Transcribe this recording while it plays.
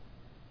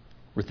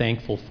We're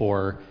thankful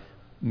for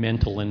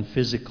mental and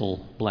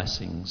physical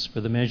blessings,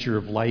 for the measure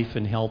of life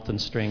and health and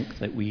strength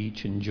that we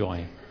each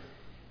enjoy.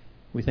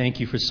 We thank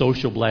you for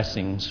social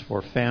blessings,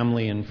 for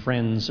family and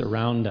friends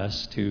around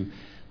us to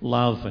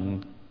love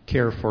and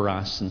care for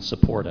us and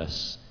support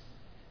us.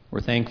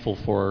 We're thankful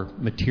for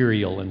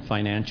material and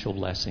financial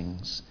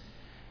blessings.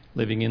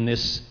 Living in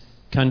this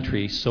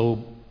country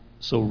so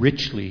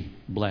richly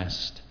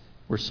blessed,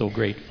 we're so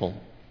grateful.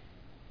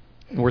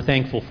 And we're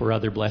thankful for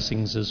other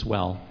blessings as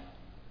well.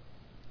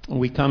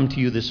 We come to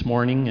you this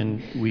morning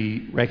and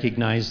we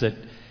recognize that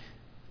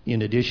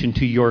in addition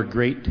to your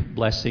great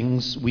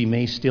blessings, we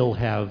may still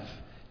have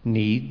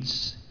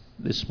needs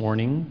this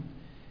morning,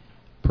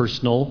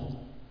 personal,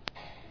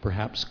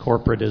 perhaps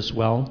corporate as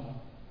well.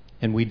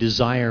 And we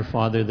desire,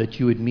 Father, that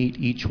you would meet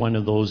each one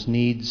of those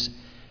needs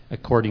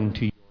according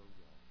to your will.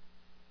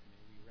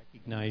 May we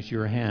recognize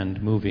your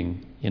hand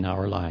moving in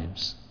our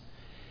lives.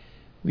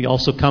 We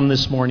also come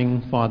this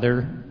morning,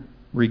 Father,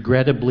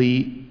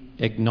 regrettably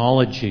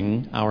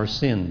acknowledging our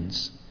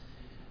sins.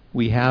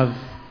 We have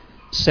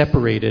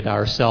separated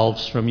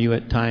ourselves from you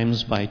at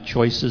times by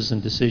choices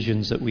and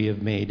decisions that we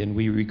have made, and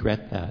we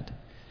regret that.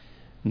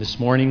 And this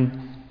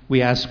morning,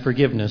 we ask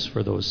forgiveness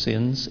for those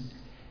sins,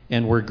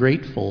 and we're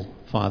grateful,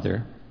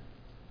 Father,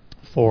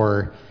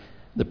 for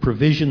the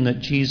provision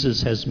that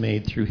Jesus has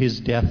made through his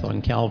death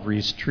on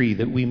Calvary's tree,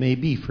 that we may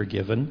be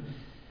forgiven,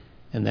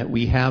 and that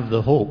we have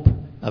the hope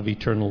of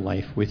eternal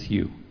life with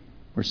you.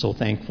 We're so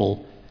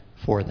thankful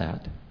for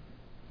that.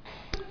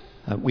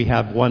 We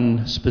have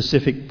one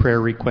specific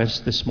prayer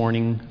request this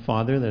morning,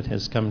 Father, that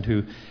has come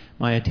to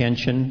my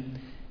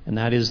attention, and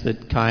that is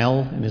that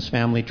Kyle and his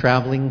family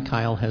traveling.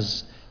 Kyle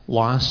has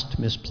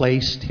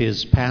misplaced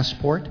his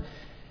passport,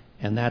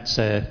 and that's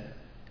an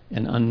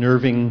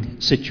unnerving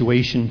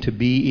situation to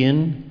be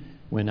in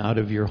when out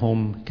of your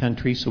home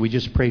country. So we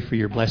just pray for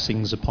your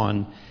blessings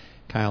upon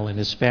Kyle and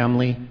his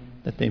family,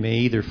 that they may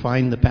either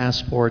find the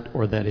passport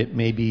or that it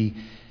may be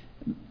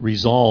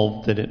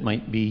resolved, that it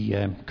might be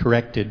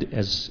corrected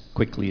as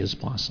quickly as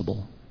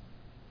possible.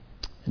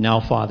 And now,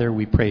 Father,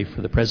 we pray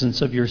for the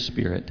presence of your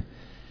Spirit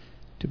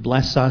to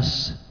bless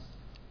us,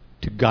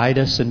 to guide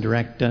us and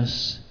direct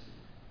us,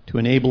 to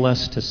enable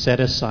us to set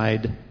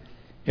aside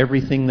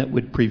everything that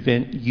would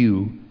prevent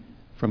you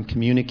from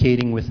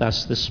communicating with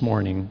us this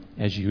morning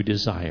as you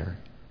desire.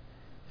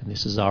 And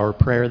this is our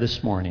prayer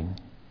this morning.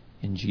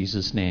 In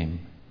Jesus'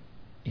 name,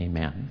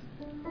 amen.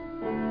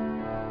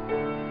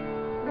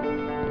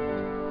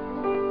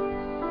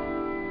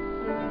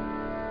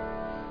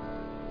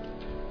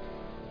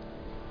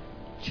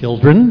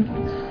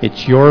 Children,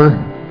 it's your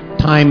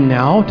time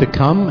now to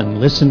come and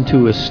listen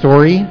to a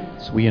story.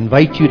 So we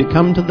invite you to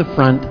come to the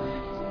front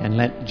and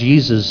let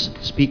Jesus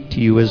speak to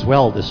you as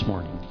well this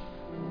morning.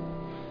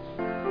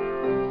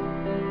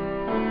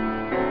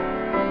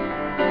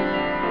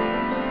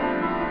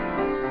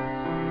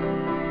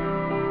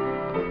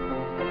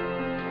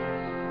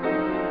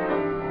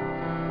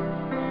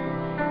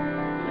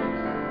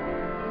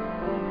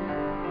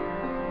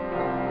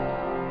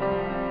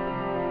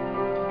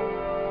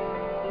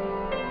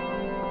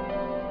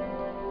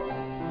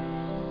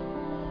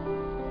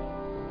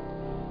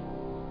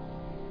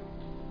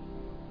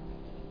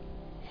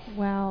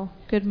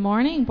 Good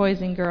morning, boys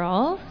and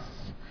girls.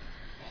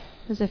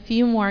 There's a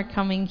few more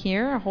coming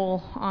here, a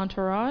whole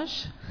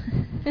entourage.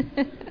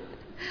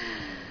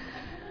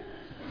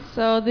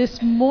 So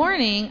this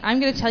morning, I'm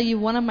going to tell you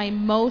one of my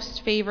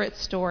most favorite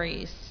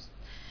stories.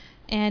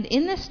 And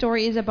in this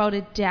story is about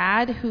a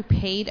dad who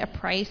paid a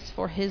price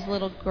for his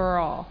little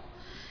girl.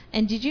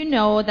 And did you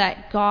know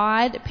that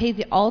God paid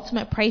the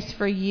ultimate price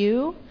for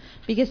you?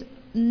 Because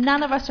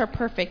none of us are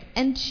perfect,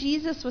 and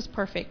Jesus was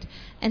perfect.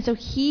 And so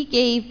he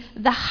gave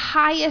the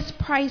highest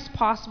price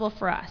possible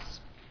for us.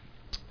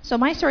 So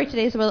my story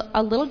today is about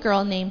a little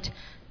girl named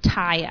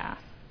Taya.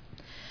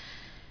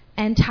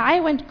 And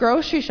Taya went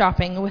grocery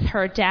shopping with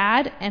her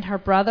dad and her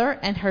brother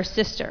and her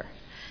sister.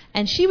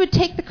 And she would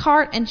take the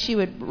cart and she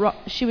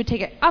would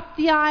take it up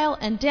the aisle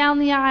and down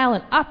the aisle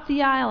and up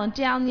the aisle and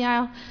down the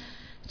aisle.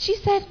 She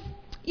said,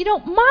 "You know,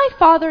 my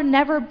father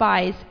never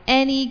buys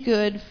any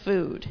good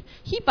food.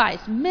 He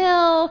buys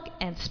milk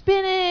and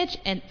spinach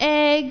and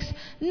eggs,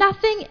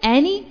 nothing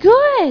any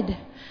good.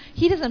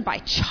 He doesn't buy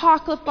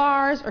chocolate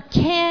bars or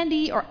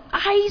candy or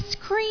ice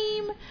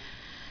cream."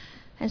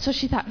 And so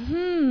she thought,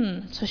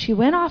 So she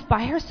went off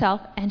by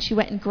herself and she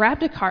went and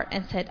grabbed a cart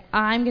and said,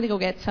 "I'm going to go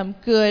get some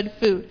good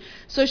food."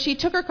 So she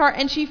took her cart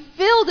and she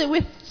filled it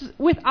with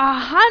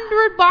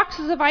 100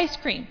 boxes of ice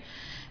cream.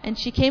 And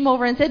she came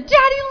over and said,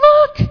 "Daddy,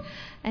 look!"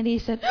 And he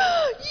said,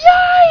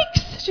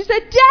 "Yikes!" She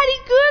said, "Daddy,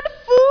 good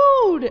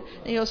food."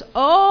 And he goes,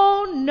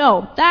 "Oh,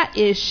 no, that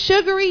is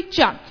sugary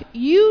junk.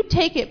 You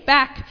take it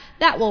back.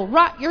 That will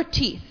rot your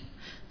teeth."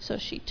 So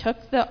she took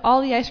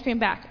all the ice cream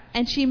back.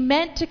 And she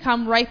meant to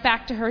come right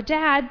back to her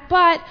dad,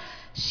 but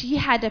she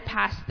had to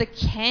pass the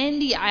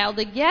candy aisle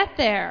to get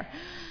there.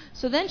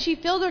 So then she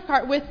filled her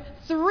cart with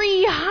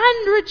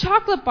 300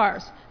 chocolate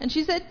bars. And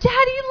she said,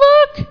 "Daddy,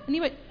 look!" And he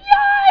went,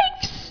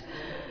 "Yikes!"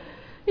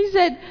 He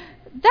said,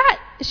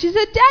 She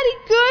said, Daddy,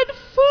 good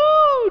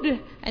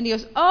food. And he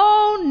goes,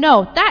 oh,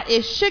 no, that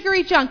is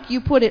sugary junk.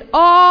 You put it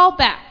all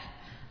back.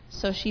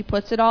 So she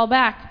puts it all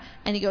back.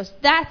 And he goes,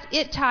 that's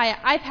it, Taya.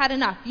 I've had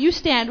enough. You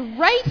stand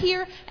right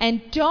here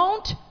and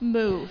don't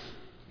move.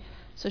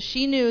 So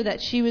she knew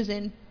that she was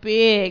in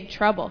big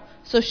trouble.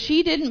 So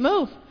she didn't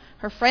move.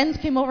 Her friends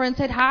came over and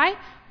said hi,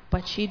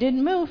 but she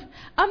didn't move.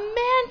 A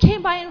man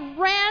came by and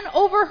ran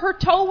over her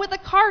toe with a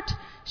cart.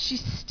 She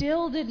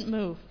still didn't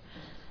move.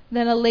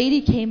 Then a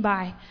lady came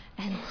by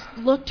and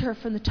looked her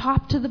from the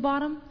top to the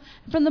bottom,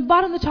 from the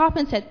bottom to the top,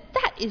 and said,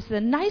 that is the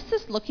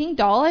nicest looking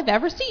doll I've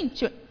ever seen.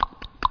 She went,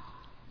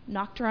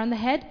 knocked her on the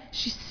head.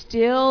 She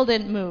still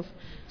didn't move.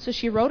 So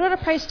she wrote out a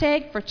price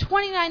tag for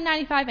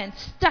 $29.95 and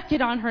stuck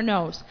it on her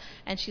nose.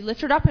 And she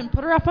lifted her up and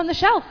put her up on the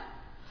shelf.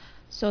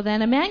 So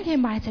then a man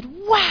came by and said,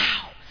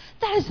 wow,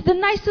 that is the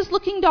nicest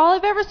looking doll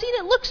I've ever seen.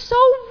 It looks so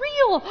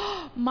real.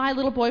 My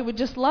little boy would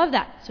just love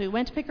that. So he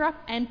went to pick her up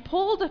and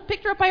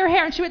picked her up by her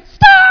hair, and she went,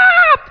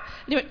 stop!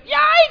 And he went,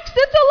 yikes,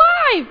 it's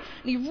alive!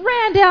 And he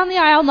ran down the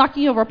aisle,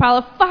 knocking over a pile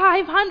of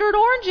 500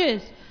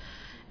 oranges.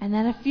 And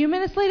then a few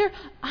minutes later,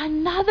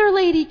 another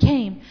lady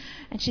came,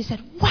 and she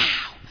said,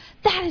 wow,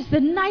 that is the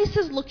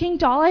nicest looking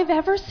doll I've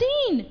ever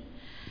seen.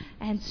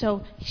 And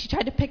so she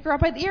tried to pick her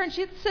up by the ear, and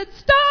she said,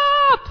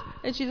 stop!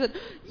 And she said,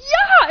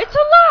 yeah, it's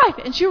alive!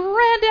 And she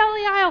ran down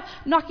the aisle,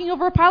 knocking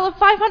over a pile of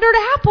 500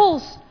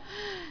 apples.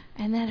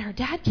 And then her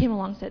dad came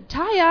along and said,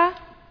 Taya,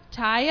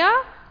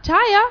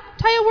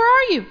 where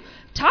are you?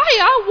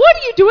 Taya, what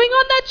are you doing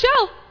on that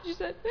shelf? She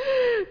said, Daddy,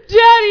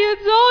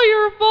 it's all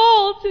your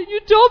fault. And you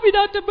told me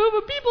not to move,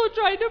 and people are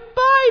trying to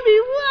buy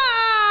me.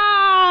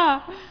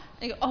 Wah!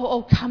 They go,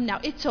 oh, come now.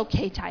 It's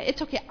okay, Taya.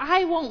 It's okay.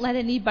 I won't let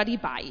anybody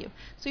buy you.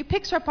 So he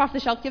picks her up off the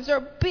shelf, gives her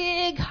a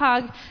big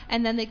hug,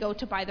 and then they go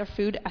to buy their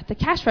food at the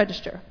cash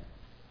register.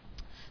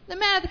 The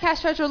man at the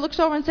cash register looks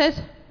over and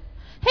says,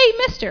 hey,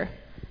 mister,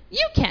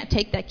 you can't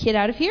take that kid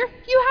out of here.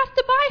 You have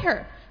to buy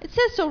her. It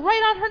says so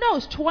right on her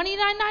nose,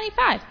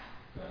 $29.95.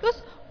 He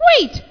goes,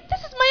 wait,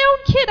 this is my own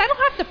kid. I don't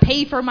have to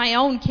pay for my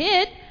own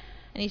kid.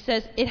 And he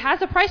says, it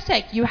has a price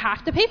tag. You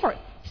have to pay for it.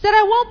 He said,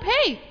 I won't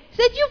pay. He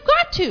said, you've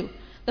got to.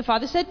 The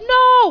father said,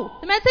 no.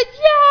 The man said,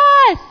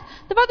 yes.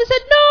 The father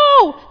said,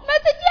 no. The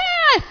man said,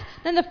 yes.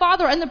 Then the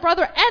father and the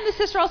brother and the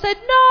sister all said,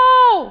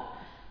 no.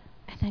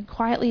 And then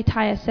quietly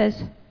Taya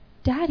says,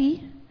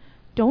 Daddy,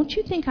 don't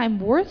you think I'm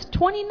worth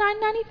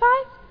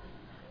 $29.95?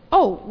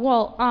 Oh,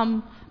 well,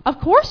 of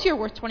course you're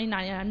worth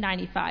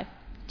 $29.95.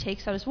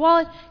 Takes out his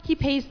wallet. He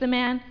pays the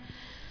man.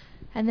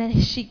 And then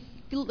she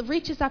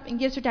reaches up and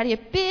gives her daddy a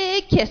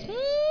big kiss.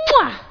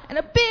 Mwah! And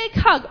a big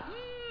hug.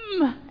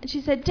 And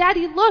she said,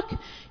 Daddy, look,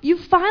 you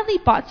finally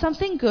bought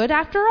something good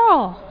after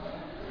all.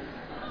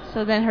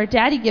 So then her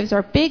daddy gives her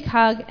a big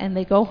hug, and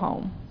they go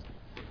home.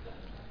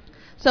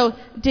 So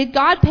did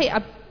God pay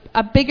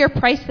a bigger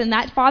price than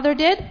that father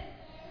did?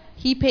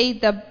 He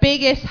paid the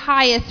biggest,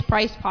 highest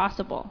price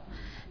possible.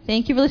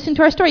 Thank you for listening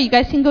to our story. You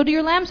guys can go to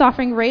your lamb's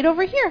offering right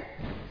over here.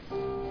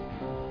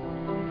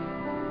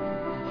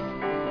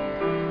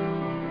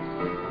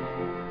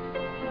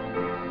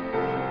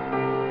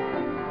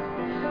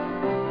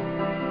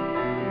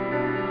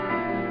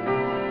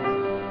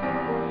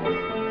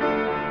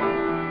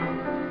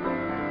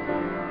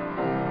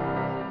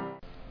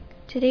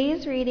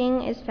 Today's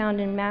reading is found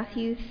in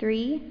Matthew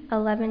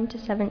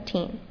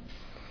 3:11-17.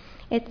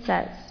 It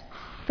says,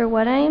 For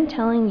what I am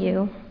telling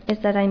you is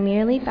that I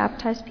merely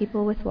baptize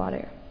people with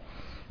water,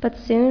 but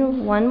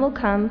soon one will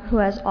come who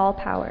has all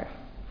power.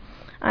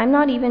 I'm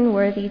not even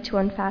worthy to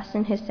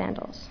unfasten his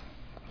sandals.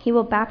 He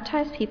will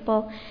baptize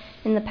people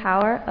in the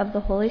power of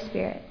the Holy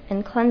Spirit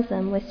and cleanse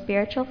them with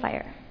spiritual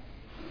fire.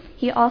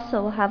 He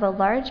also will have a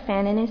large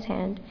fan in his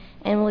hand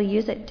and will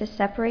use it to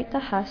separate the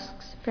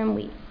husks from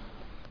wheat,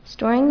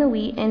 storing the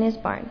wheat in his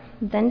barn,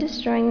 then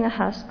destroying the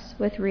husks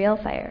with real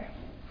fire.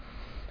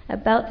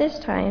 About this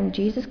time,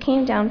 Jesus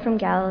came down from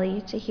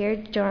Galilee to hear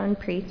John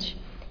preach,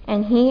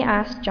 and he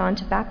asked John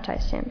to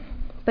baptize him.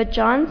 But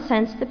John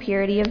sensed the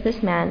purity of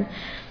this man,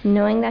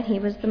 knowing that he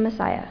was the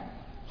Messiah.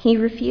 He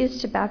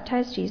refused to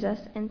baptize Jesus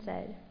and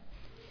said,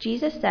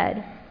 Jesus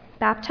said,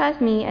 Baptize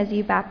me as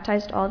you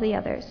baptized all the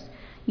others.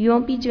 You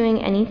won't be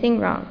doing anything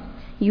wrong.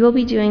 You will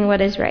be doing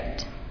what is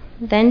right.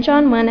 Then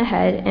John went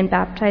ahead and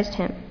baptized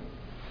him.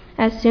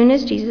 As soon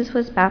as Jesus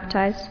was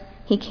baptized,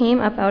 he came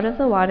up out of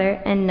the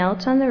water and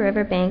knelt on the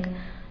river bank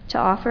to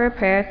offer a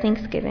prayer of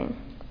thanksgiving.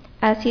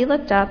 As he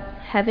looked up,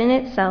 heaven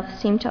itself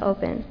seemed to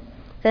open.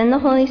 Then the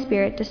Holy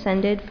Spirit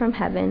descended from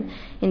heaven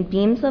in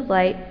beams of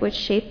light which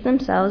shaped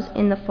themselves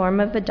in the form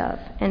of a dove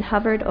and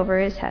hovered over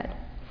his head.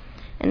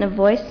 And a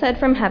voice said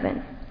from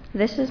heaven,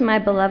 This is my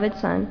beloved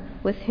Son,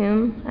 with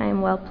whom I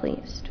am well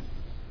pleased.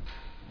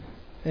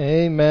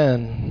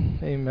 Amen.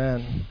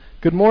 Amen.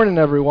 Good morning,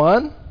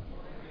 everyone.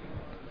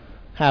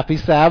 Happy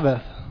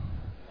Sabbath.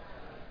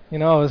 You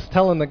know, I was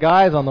telling the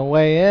guys on the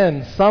way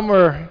in,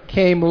 summer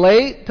came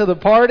late to the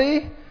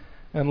party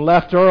and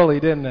left early,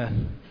 didn't it?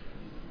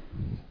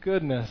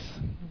 Goodness.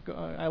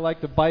 I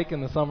like to bike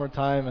in the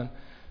summertime and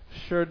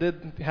Sure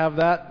did have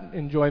that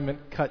enjoyment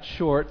cut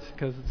short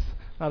because it's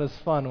not as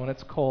fun when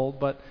it's cold.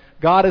 But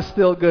God is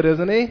still good,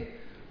 isn't He?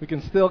 We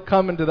can still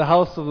come into the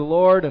house of the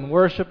Lord and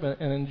worship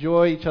and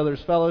enjoy each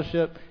other's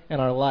fellowship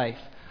and our life.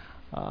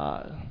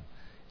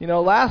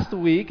 Last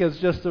week, as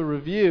just a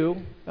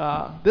review,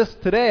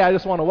 today I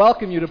just want to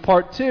welcome you to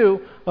part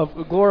 2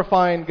 of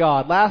Glorifying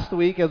God. Last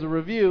week, as a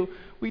review,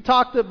 we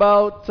talked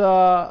about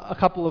a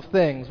couple of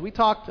things. We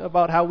talked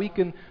about how we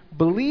can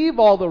believe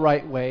all the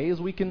right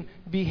ways, we can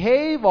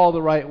behave all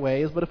the right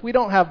ways, but if we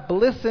don't have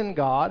bliss in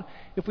God,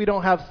 if we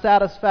don't have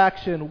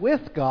satisfaction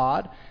with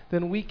God,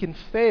 then we can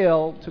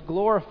fail to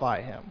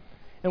glorify Him.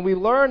 And we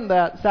learned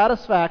that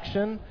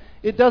satisfaction,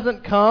 it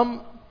doesn't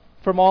come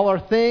from all our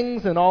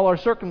things and all our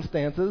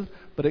circumstances,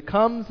 but it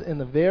comes in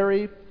the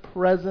very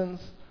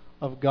presence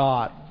of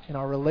God, in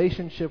our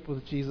relationship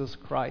with Jesus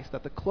Christ.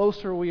 That the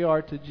closer we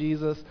are to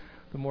Jesus,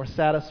 the more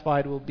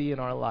satisfied we'll be in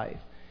our life.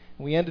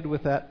 And we ended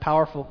with that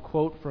powerful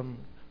quote from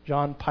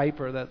John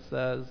Piper that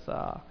says,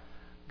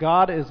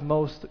 God is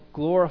most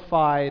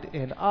glorified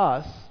in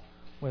us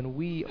when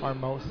we are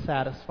most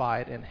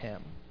satisfied in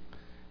Him.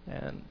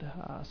 And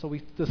so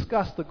we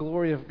discussed the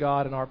glory of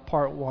God in our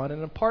part 1,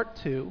 and in part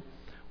 2,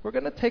 we're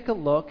going to take a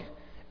look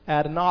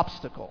at an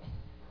obstacle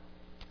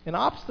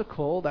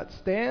that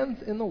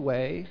stands in the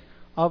way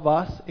of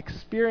us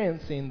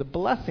experiencing the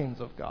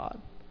blessings of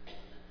God,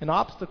 an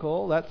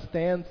obstacle that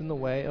stands in the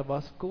way of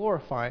us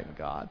glorifying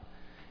God.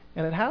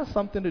 And it has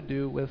something to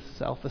do with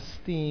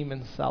self-esteem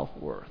and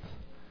self-worth.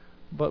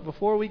 But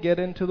before we get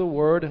into the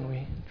Word and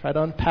we try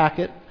to unpack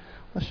it,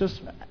 I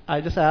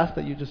just ask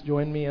that you just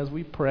join me as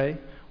we pray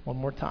one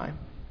more time.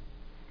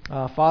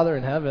 Father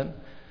in heaven,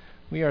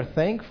 we are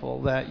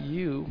thankful that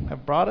you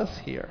have brought us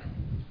here.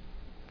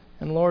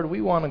 And Lord,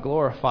 we want to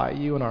glorify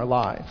you in our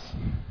lives.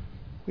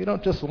 We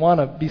don't just want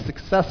to be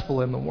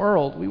successful in the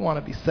world, we want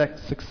to be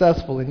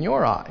successful in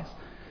your eyes.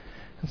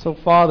 And so,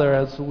 Father,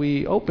 as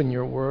we open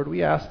your word,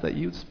 we ask that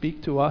you'd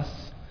speak to us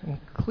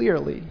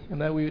clearly,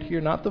 and that we would hear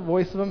not the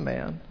voice of a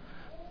man,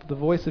 but the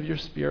voice of your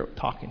Spirit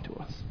talking to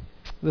us.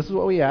 This is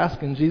what we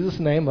ask in Jesus'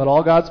 name. Let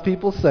all God's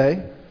people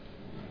say.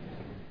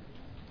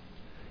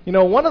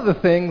 One of the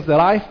things that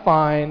I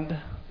find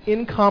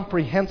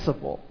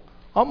incomprehensible,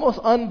 almost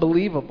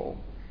unbelievable,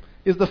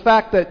 is the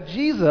fact that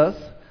Jesus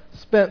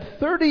spent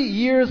 30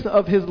 years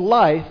of his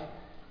life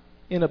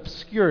in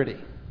obscurity.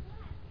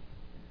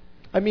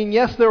 I mean,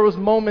 yes, there was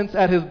moments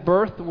at his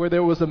birth where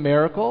there was a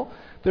miracle.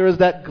 There is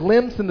that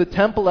glimpse in the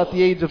temple at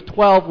the age of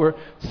 12 where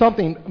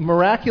something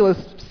miraculous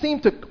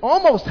seemed to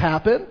almost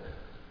happen.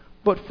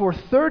 But for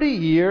 30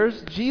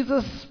 years,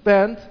 Jesus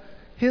spent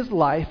his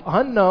life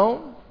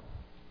unknown,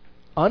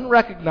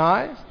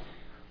 unrecognized,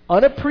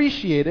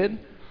 unappreciated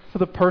for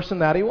the person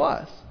that he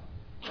was.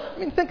 I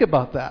mean, think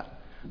about that.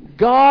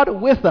 God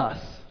with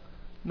us,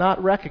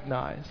 not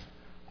recognized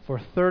for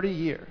 30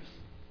 years.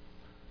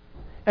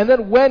 And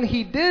then when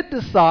he did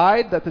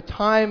decide that the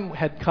time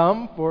had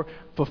come for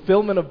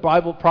fulfillment of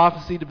Bible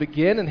prophecy to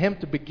begin, and him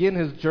to begin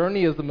his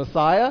journey as the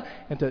Messiah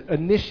and to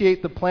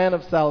initiate the plan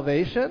of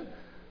salvation,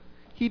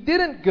 he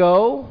didn't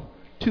go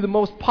to the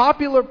most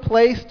popular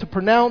place to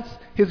pronounce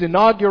his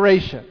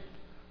inauguration.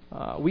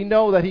 We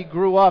know that he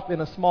grew up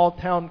in a small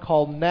town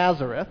called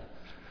Nazareth.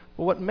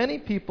 But what many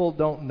people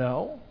don't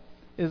know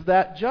is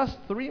that just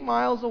 3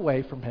 miles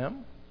away from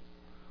him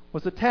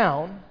was a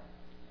town,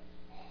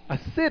 a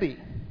city,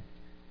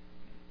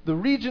 the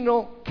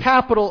regional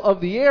capital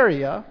of the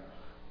area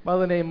by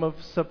the name of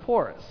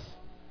Sepphoris.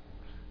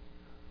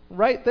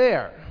 Right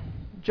there,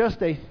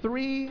 just a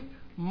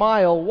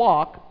 3-mile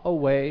walk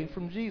away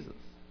from Jesus.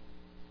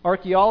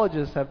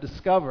 Archaeologists have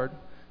discovered,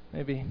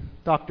 maybe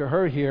Dr.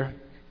 Herr here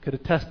could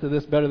attest to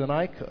this better than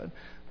I could,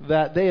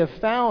 that they have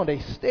found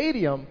a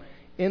stadium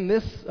in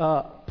this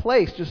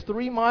place just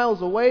 3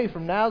 miles away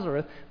from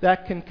Nazareth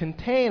that can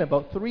contain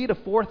about 3,000 to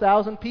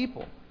 4,000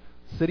 people.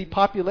 City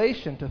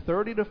population to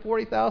 30,000 to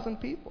 40,000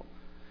 people.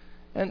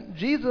 And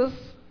Jesus,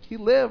 he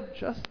lived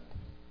just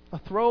a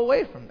throw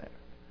away from there.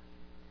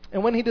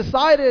 And when he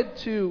decided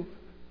to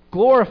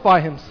glorify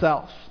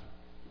himself,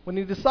 when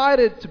he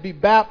decided to be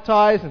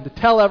baptized and to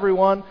tell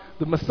everyone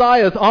the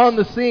Messiah is on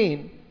the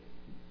scene,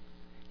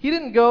 he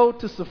didn't go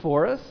to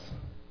Sepphoris,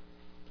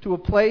 to a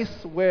place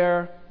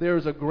where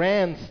there's a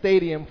grand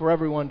stadium for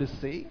everyone to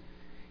see.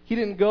 He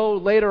didn't go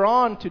later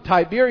on to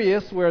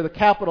Tiberias, where the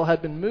capital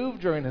had been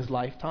moved during his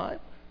lifetime.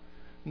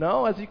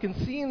 No, as you can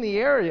see in the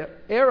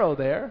arrow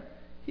there,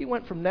 he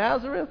went from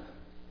Nazareth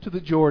to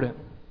the Jordan.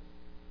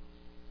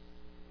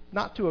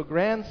 Not to a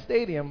grand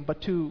stadium,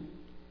 but to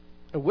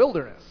a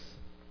wilderness.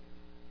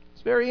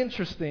 It's very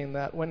interesting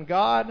that when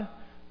God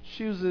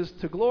chooses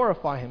to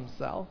glorify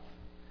himself,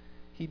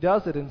 he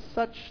does it in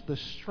such the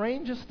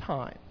strangest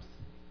times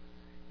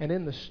and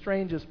in the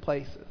strangest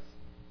places.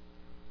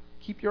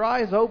 Keep your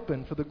eyes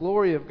open for the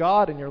glory of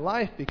God in your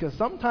life, because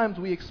sometimes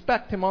we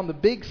expect him on the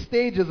big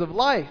stages of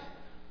life,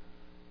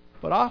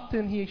 but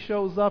often he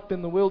shows up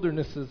in the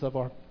wildernesses of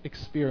our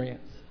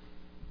experience,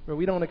 where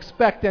we don't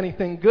expect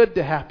anything good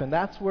to happen.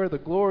 That's where the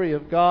glory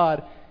of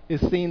God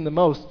is seen the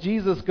most.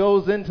 Jesus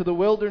goes into the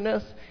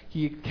wilderness.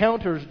 He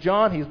encounters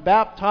John. He's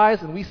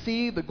baptized, and we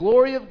see the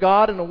glory of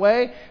God in a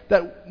way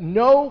that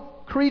no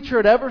creature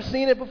had ever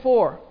seen it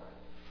before.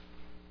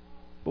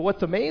 But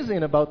what's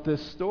amazing about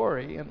this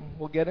story, and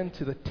we'll get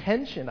into the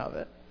tension of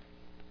it,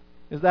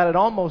 is that it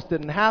almost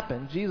didn't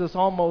happen. Jesus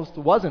almost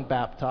wasn't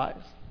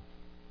baptized.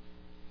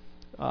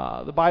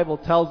 The Bible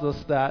tells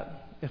us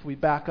that if we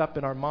back up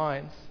in our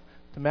minds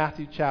to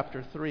Matthew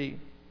chapter 3,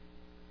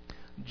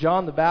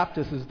 John the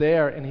Baptist is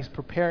there and he's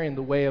preparing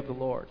the way of the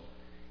Lord.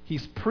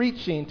 He's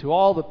preaching to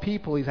all the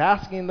people. He's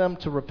asking them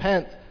to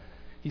repent.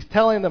 He's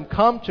telling them,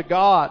 come to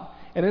God.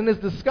 And in his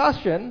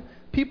discussion,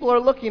 people are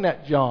looking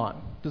at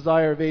John,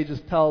 Desire of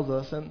Ages tells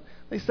us, and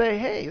they say,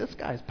 hey, this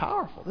guy's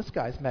powerful. This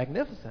guy's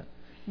magnificent.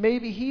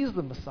 Maybe he's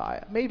the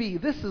Messiah. Maybe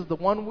this is the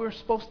one we're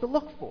supposed to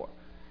look for.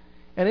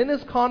 And in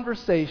his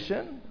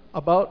conversation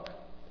about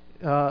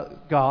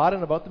God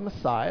and about the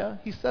Messiah,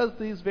 he says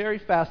these very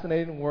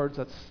fascinating words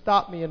that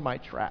stopped me in my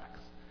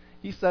tracks.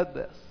 He said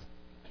this.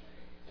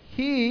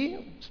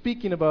 He,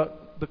 speaking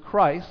about the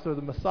Christ or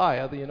the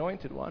Messiah, the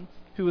anointed one,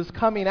 who is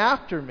coming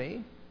after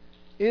me,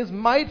 is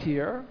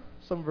mightier,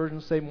 some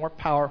versions say more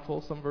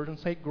powerful, some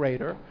versions say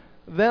greater,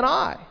 than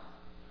I,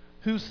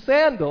 whose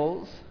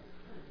sandals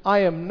I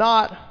am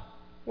not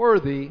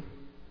worthy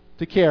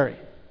to carry.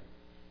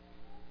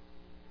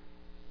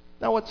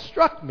 Now, what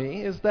struck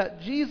me is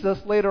that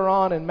Jesus later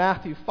on in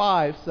Matthew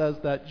 5 says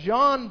that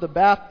John the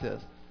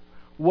Baptist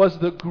was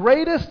the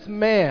greatest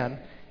man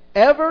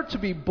ever to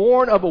be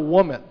born of a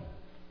woman.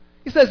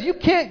 He says you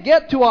can't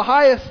get to a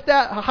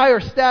higher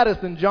status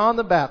than John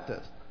the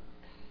Baptist.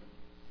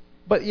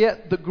 But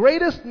yet the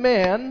greatest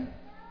man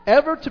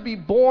ever to be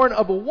born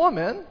of a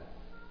woman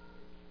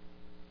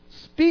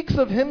speaks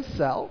of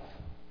himself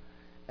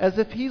as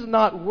if he's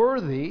not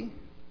worthy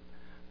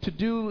to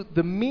do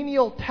the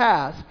menial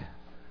task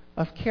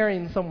of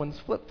carrying someone's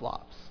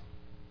flip-flops.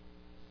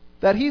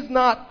 That he's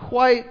not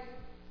quite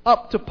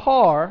up to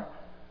par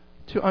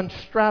to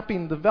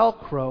unstrapping the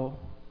Velcro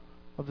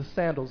of the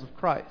sandals of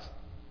Christ.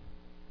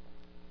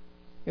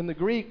 In the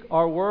Greek,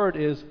 our word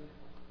is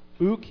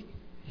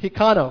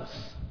hikanos,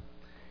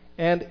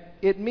 and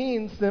it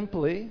means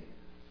simply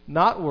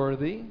not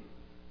worthy,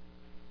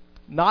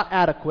 not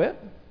adequate,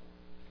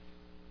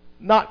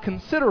 not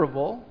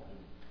considerable,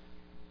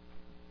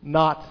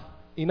 not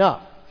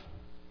enough.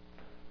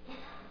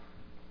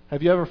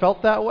 Have you ever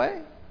felt that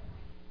way?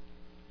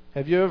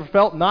 Have you ever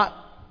felt not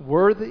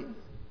worthy,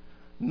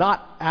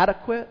 not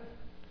adequate,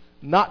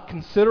 not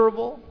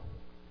considerable,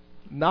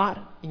 not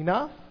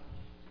enough?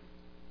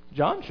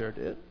 John sure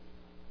did.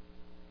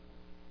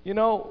 You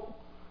know,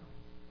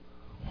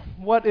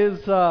 what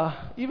is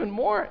even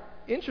more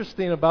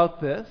interesting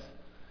about this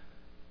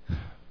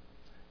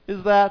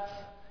is that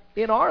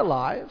in our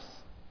lives,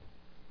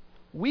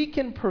 we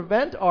can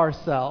prevent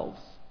ourselves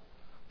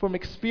from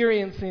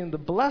experiencing the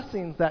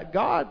blessings that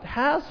God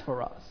has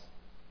for us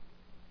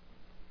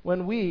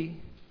when we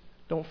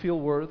don't feel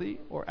worthy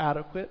or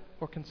adequate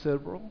or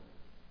considerable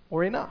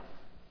or enough.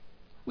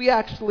 We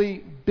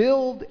actually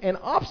build an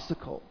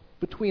obstacle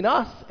between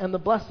us and the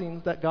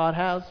blessings that God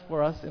has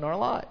for us in our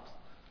lives.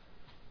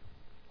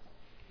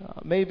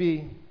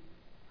 Maybe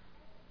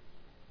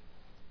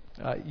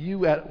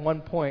you at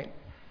one point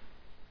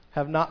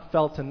have not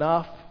felt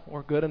enough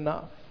or good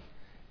enough.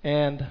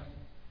 And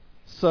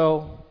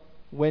so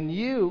when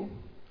you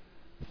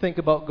think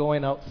about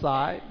going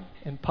outside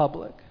in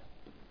public,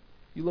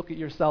 you look at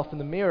yourself in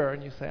the mirror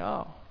and you say,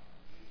 oh,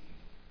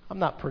 I'm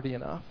not pretty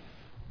enough.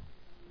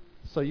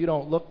 So you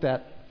don't look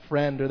that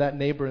friend or that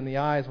neighbor in the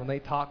eyes when they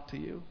talk to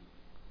you.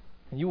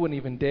 And you wouldn't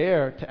even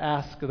dare to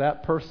ask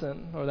that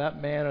person or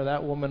that man or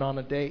that woman on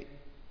a date.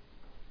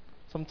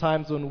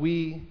 Sometimes when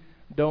we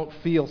don't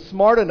feel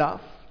smart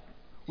enough,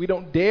 we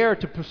don't dare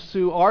to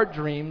pursue our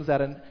dreams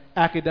at an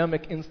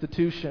academic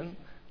institution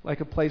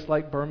like a place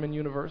like Berman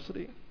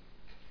University.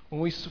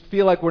 When we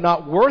feel like we're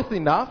not worth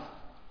enough,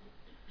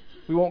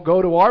 we won't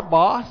go to our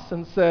boss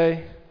and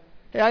say,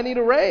 hey, I need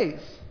a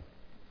raise,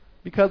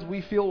 because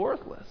we feel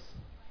worthless.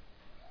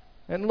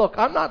 And look,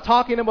 I'm not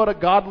talking about a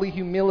godly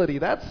humility.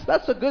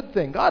 That's a good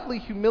thing. Godly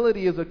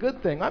humility is a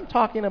good thing. I'm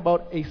talking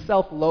about a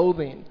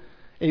self-loathing,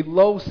 a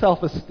low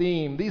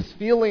self-esteem, these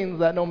feelings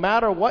that no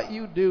matter what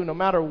you do, no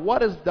matter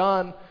what is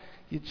done,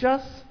 you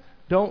just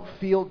don't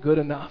feel good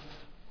enough.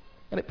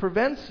 And it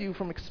prevents you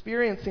from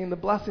experiencing the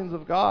blessings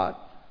of God.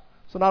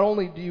 So not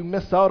only do you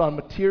miss out on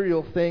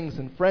material things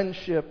and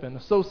friendship and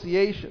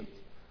associations,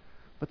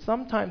 but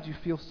sometimes you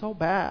feel so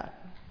bad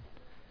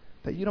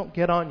that you don't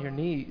get on your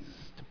knees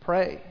to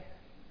pray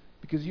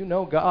because you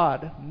know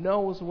God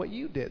knows what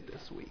you did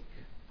this week.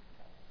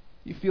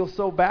 You feel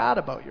so bad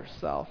about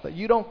yourself that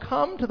you don't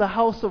come to the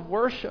house of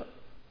worship.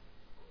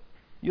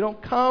 You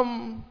don't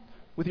come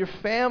with your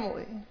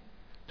family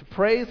to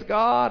praise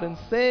God and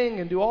sing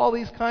and do all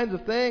these kinds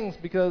of things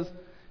because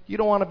you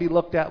don't want to be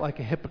looked at like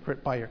a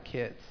hypocrite by your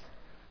kids,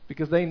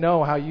 because they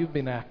know how you've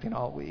been acting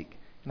all week,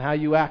 and how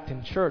you act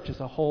in church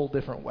is a whole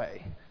different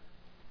way.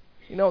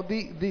 You know,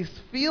 these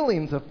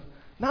feelings of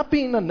not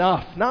being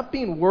enough, not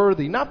being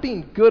worthy, not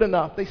being good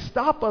enough. They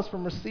stop us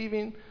from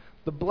receiving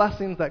the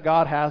blessings that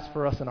God has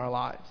for us in our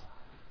lives.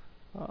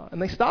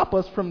 And they stop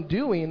us from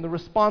doing the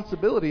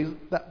responsibilities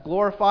that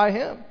glorify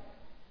Him.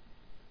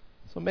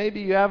 So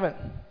maybe you haven't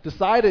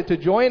decided to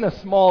join a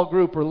small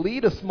group or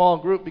lead a small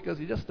group because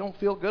you just don't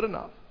feel good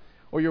enough.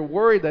 Or you're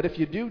worried that if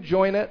you do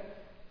join it,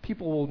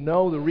 people will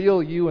know the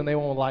real you and they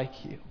won't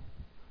like you.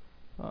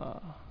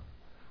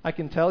 I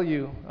can tell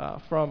you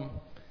from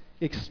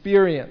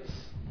experience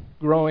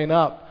growing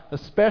up,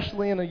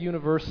 especially in a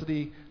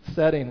university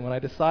setting, when I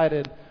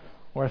decided,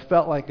 or I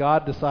felt like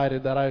God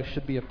decided that I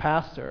should be a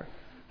pastor,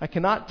 I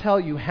cannot tell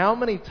you how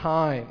many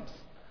times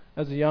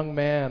as a young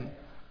man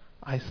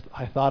I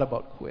thought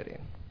about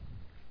quitting.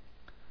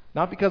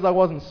 Not because I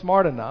wasn't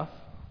smart enough,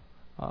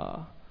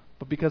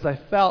 but because I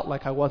felt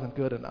like I wasn't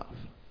good enough.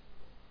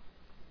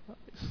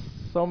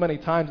 So many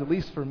times, at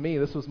least for me,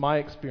 this was my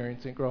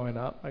experience in growing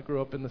up. I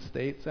grew up in the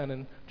States and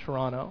in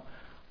Toronto.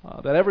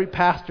 That every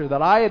pastor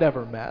that I had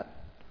ever met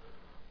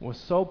was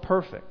so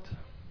perfect.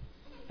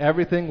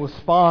 Everything was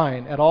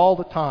fine at all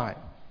the time.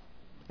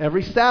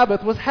 Every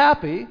Sabbath was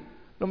happy,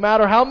 no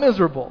matter how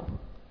miserable.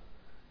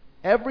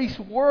 Every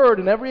word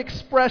and every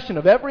expression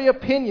of every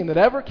opinion that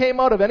ever came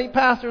out of any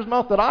pastor's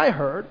mouth that I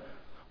heard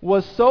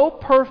was so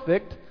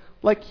perfect,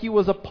 like he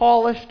was a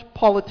polished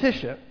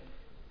politician.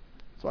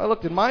 So I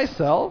looked at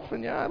myself,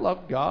 and I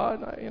loved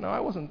God. I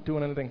wasn't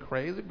doing anything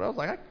crazy, but I was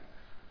like,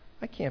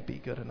 I can't be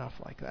good enough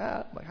like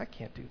that. Like, I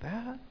can't do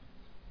that.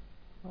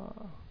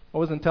 It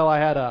wasn't until I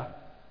had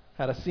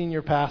a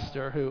senior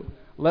pastor who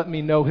let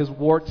me know his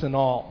warts and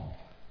all.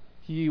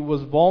 He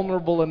was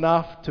vulnerable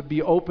enough to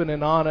be open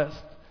and honest,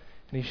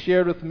 and he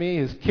shared with me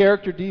his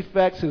character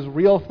defects, his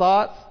real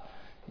thoughts.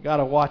 You got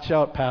to watch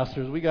out,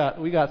 pastors. We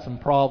got some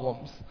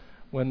problems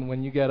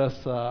when you get us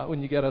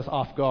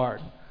off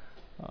guard.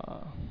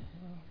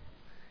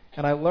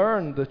 And I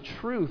learned the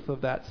truth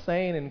of that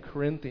saying in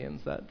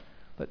Corinthians that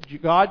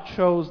God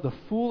chose the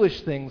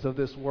foolish things of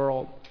this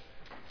world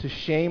to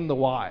shame the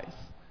wise.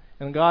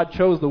 And God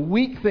chose the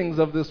weak things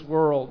of this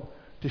world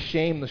to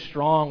shame the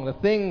strong, the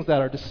things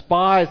that are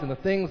despised and the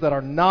things that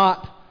are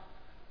not,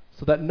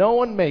 so that no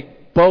one may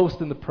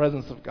boast in the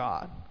presence of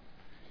God.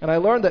 And I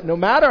learned that no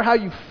matter how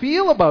you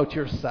feel about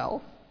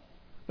yourself,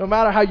 no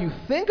matter how you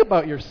think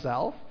about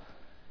yourself,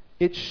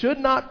 it should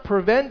not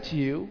prevent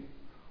you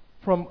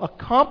from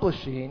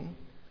accomplishing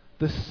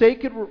the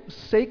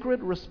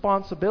sacred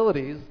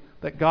responsibilities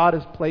that God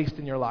has placed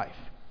in your life.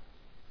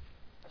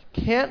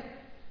 You can't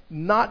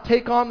not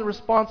take on the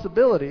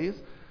responsibilities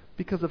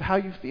because of how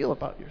you feel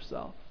about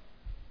yourself.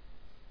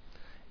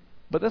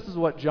 But this is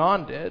what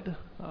John did.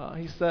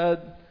 He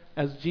said,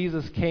 as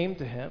Jesus came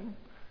to him,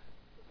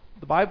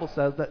 the Bible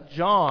says that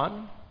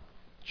John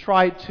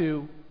tried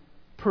to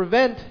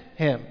prevent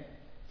him,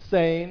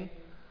 saying,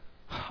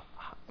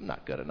 I'm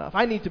not good enough.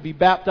 I need to be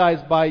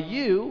baptized by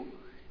you,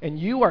 and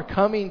you are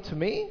coming to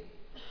me?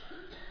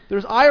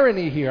 There's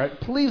irony here.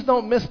 Please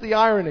don't miss the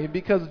irony,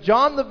 because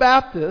John the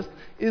Baptist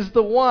is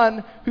the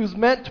one who's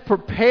meant to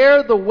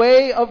prepare the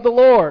way of the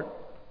Lord.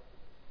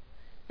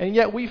 And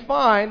yet we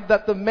find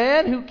that the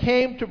man who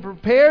came to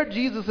prepare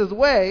Jesus'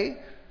 way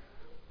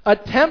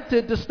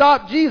attempted to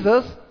stop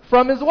Jesus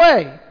from his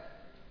way.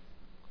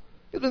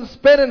 He's been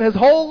spending his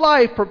whole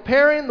life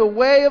preparing the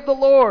way of the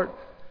Lord.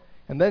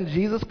 And then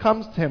Jesus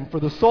comes to him for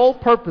the sole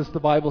purpose, the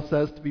Bible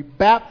says, to be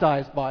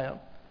baptized by him.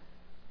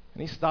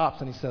 And he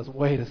stops and he says,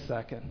 wait a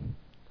second.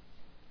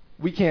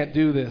 We can't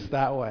do this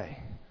that way.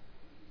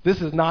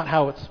 This is not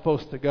how it's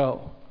supposed to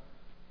go.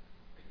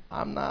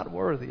 I'm not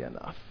worthy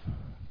enough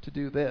to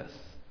do this.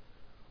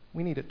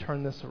 We need to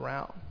turn this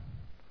around.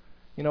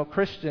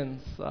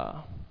 Christians,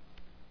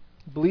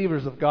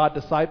 believers of God,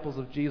 disciples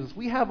of Jesus,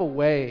 we have a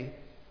way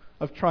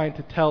of trying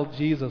to tell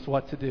Jesus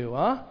what to do,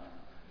 huh?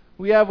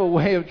 We have a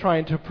way of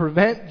trying to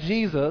prevent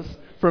Jesus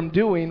from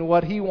doing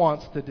what he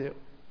wants to do.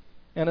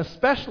 And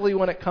especially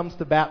when it comes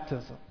to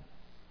baptism.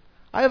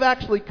 I have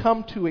actually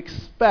come to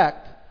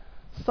expect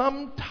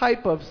some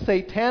type of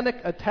satanic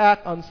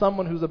attack on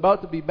someone who's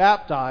about to be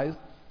baptized,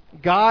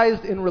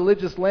 guised in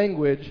religious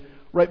language,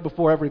 right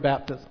before every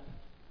baptism.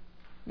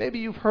 Maybe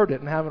you've heard it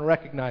and haven't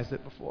recognized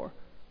it before.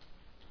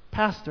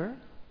 Pastor,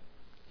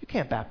 you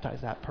can't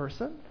baptize that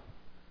person.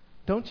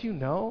 Don't you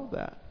know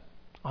that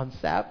on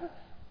Sabbath,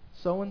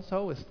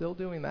 so-and-so is still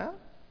doing that?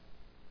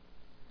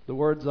 The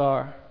words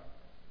are,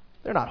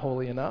 they're not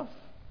holy enough.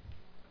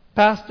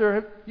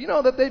 Pastor, you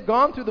know that they've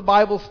gone through the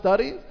Bible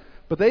studies,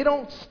 but they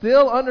don't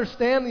still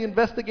understand the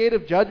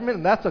investigative judgment,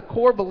 and that's a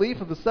core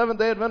belief of the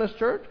Seventh-day Adventist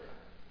Church?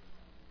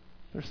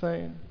 They're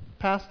saying,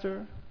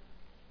 Pastor,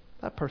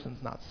 that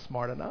person's not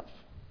smart enough.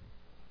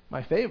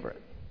 My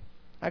favorite.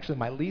 Actually,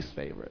 my least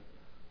favorite.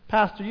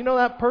 Pastor, you know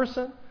that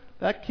person?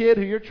 That kid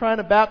who you're trying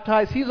to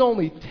baptize, he's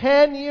only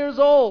 10 years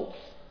old.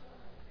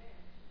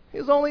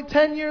 He's only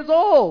 10 years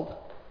old.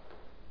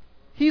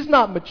 He's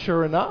not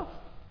mature enough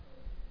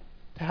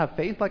to have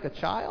faith like a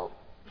child.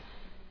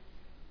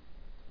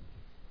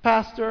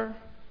 Pastor,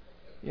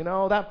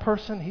 that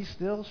person, he's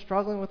still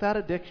struggling with that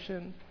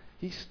addiction.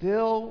 He's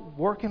still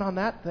working on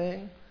that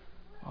thing.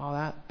 Oh,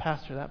 that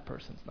pastor, that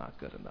person's not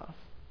good enough.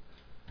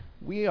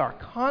 We are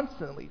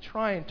constantly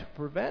trying to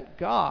prevent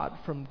God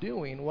from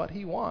doing what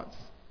he wants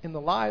in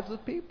the lives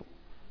of people.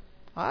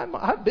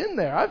 I've been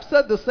there. I've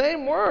said the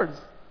same words.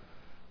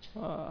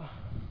 But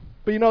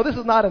this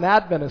is not an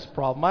Adventist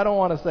problem. I don't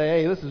want to say,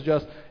 hey, this is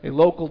just a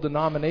local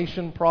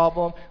denomination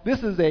problem.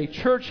 This is a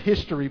church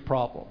history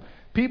problem.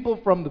 People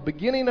from the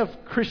beginning of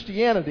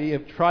Christianity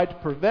have tried to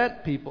prevent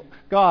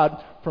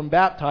God from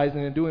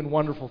baptizing and doing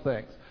wonderful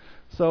things.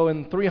 So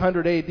in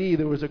 300 AD,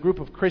 there was a group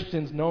of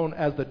Christians known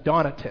as the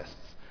Donatists.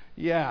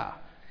 Yeah.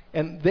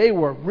 And they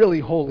were really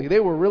holy.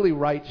 They were really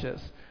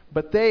righteous.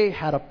 But they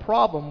had a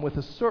problem with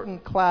a certain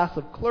class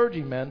of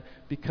clergymen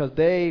because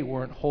they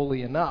weren't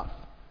holy enough.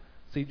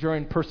 See,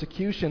 during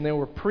persecution, there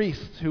were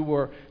priests who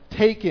were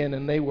taken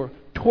and they were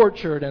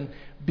tortured. And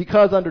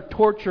because under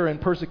torture and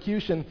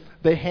persecution,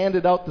 they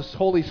handed out the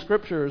Holy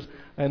Scriptures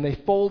and they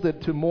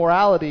folded to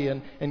morality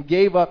and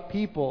gave up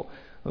people.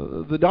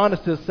 The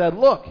Donatists said,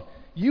 look,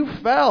 you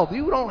fell.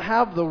 You don't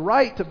have the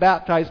right to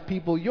baptize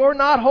people. You're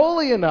not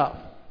holy enough.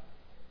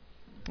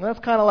 And that's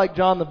kind of like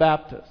John the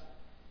Baptist.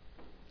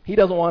 He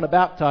doesn't want to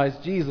baptize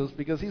Jesus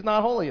because he's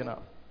not holy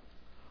enough.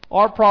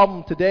 Our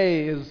problem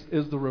today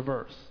is the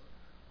reverse,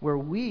 where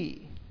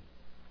we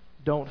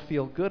don't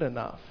feel good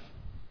enough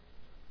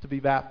to be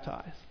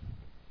baptized.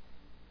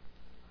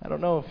 I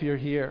don't know if you're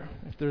here,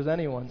 if there's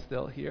anyone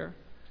still here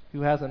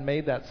who hasn't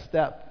made that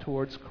step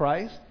towards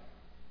Christ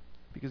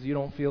because you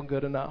don't feel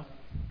good enough.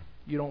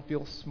 You don't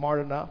feel smart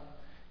enough.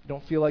 You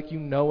don't feel like you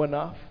know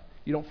enough.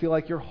 You don't feel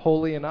like you're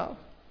holy enough.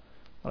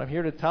 But I'm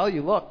here to tell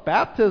you, look,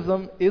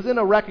 baptism isn't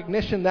a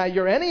recognition that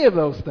you're any of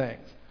those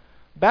things.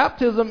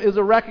 Baptism is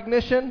a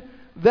recognition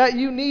that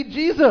you need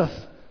Jesus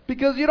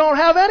because you don't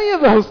have any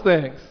of those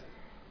things.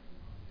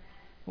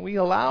 We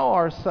allow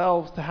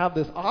ourselves to have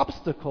this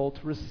obstacle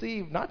to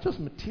receive not just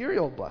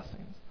material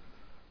blessings,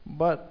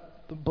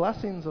 but the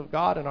blessings of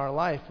God in our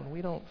life when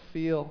we don't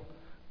feel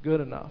good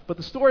enough. But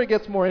the story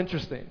gets more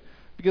interesting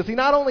because he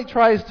not only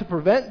tries to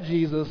prevent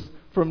Jesus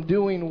from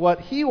doing what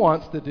he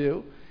wants to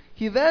do,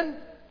 he then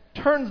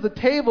turns the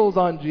tables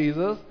on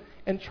Jesus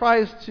and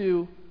tries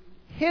to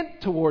hint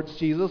towards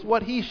Jesus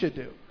what he should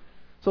do.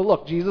 So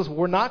look, Jesus,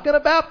 we're not going to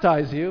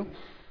baptize you,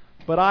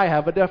 but I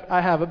have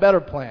a better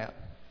plan.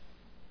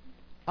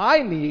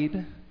 I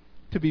need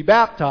to be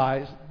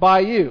baptized by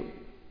you.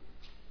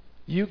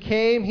 You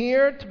came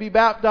here to be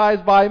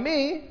baptized by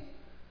me.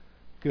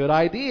 Good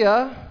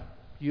idea.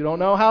 You don't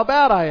know how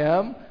bad I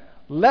am.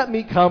 Let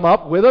me come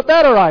up with a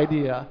better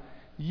idea.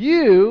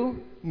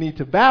 You need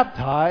to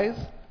baptize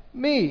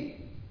me.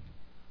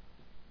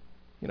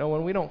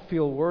 When we don't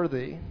feel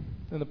worthy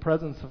in the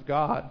presence of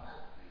God,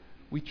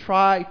 we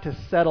try to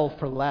settle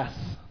for less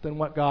than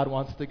what God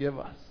wants to give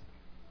us.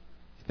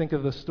 Think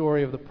of the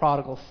story of the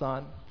prodigal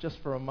son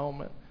just for a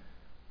moment.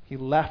 He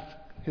left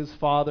his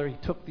father. He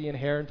took the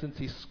inheritance.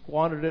 He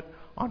squandered it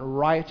on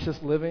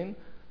righteous living.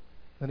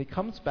 Then he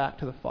comes back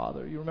to the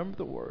father. You remember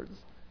the words.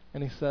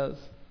 And he says,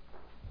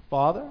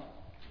 Father,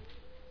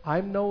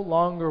 I'm no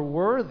longer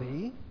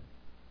worthy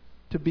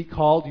to be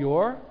called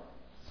your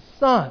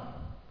son.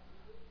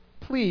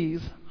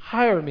 Please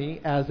hire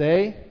me as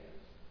a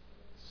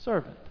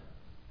servant.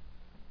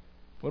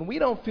 When we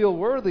don't feel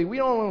worthy, we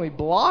don't only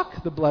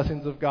block the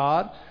blessings of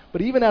God,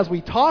 but even as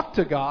we talk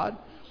to God,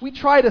 we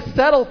try to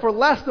settle for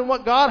less than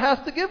what God has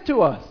to give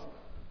to us.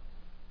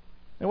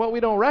 And what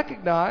we don't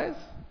recognize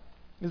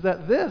is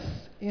that this,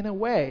 in a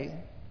way,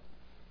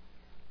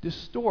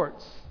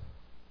 distorts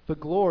the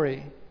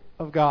glory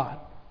of God.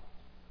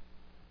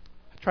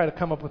 I try to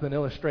come up with an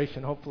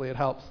illustration. Hopefully it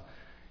helps.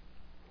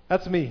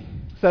 That's me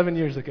 7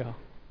 years ago.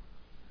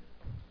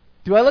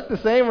 Do I look the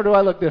same or do I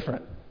look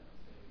different?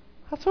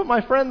 That's what my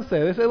friends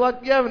say. They say, look,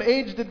 you haven't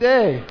aged a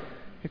day.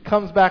 It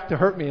comes back to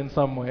hurt me in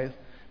some ways.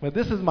 But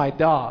this is my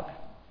dog.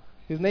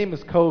 His name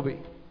is Kobe.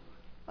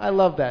 I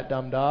love that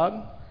dumb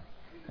dog.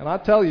 And I'll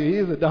tell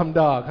you, he's a dumb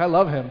dog. I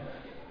love him.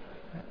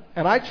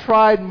 And I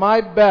tried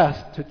my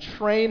best to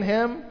train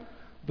him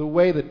the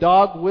way the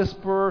dog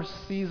whisperer,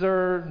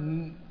 Caesar,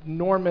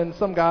 Norman,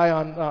 some guy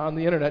on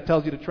the internet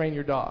tells you to train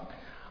your dog.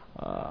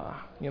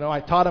 I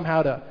taught him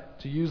how to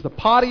use the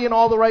potty in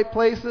all the right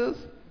places.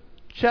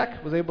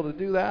 Check, was able to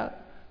do that.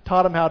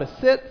 Taught him how to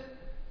sit.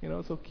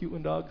 It's so cute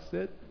when dogs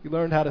sit. He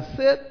learned how to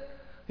sit.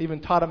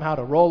 Even taught him how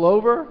to roll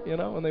over,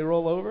 when they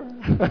roll over.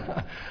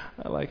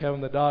 I like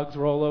having the dogs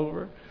roll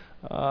over.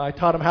 I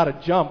taught him how to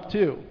jump,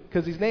 too,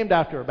 because he's named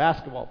after a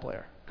basketball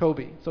player,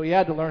 Kobe. So he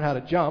had to learn how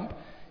to jump.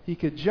 He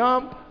could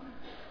jump.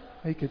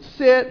 He could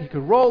sit. He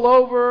could roll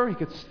over. He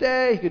could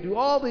stay. He could do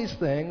all these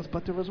things.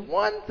 But there was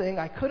one thing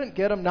I couldn't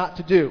get him not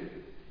to do.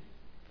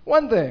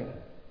 One thing.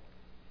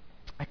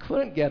 I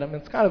couldn't get him,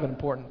 it's kind of an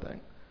important thing.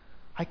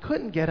 I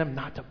couldn't get him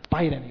not to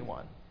bite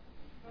anyone.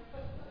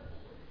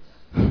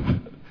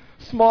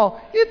 Small,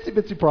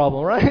 itsy-bitsy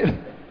problem, right?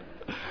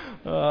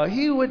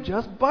 He would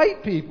just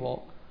bite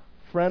people.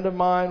 A friend of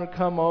mine would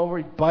come over,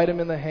 he'd bite him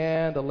in the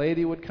hand. A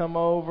lady would come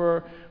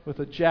over with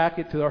a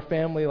jacket to our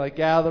family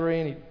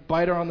gathering. He'd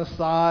bite her on the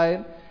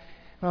side.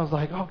 And I was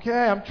like,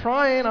 okay, I'm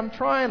trying.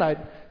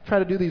 I'd try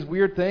to do these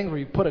weird things where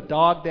you put a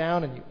dog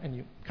down and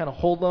you kind of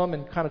hold them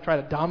and kind of try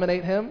to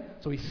dominate him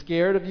so he's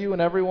scared of you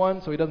and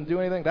everyone so he doesn't do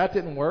anything. That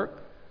didn't work.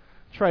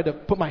 Tried to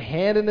put my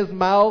hand in his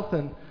mouth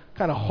and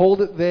kind of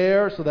hold it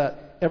there so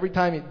that every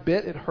time he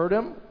bit, it hurt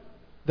him.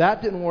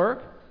 That didn't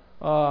work.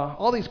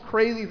 All these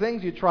crazy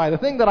things you try. The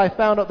thing that I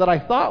found out that I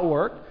thought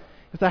worked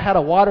is I had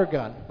a water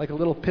gun, like a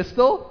little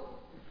pistol,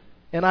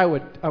 and I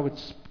would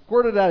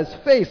squirt it at his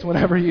face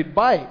whenever he'd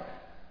bite.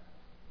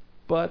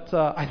 But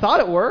I thought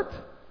it worked,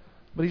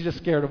 but he's just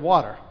scared of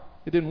water.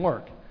 It didn't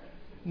work.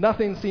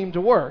 Nothing seemed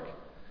to work.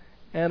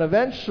 And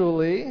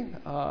eventually,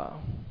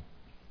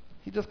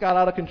 he just got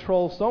out of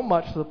control so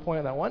much to the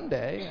point that one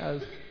day,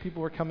 as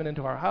people were coming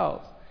into our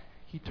house,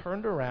 he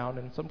turned around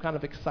in some kind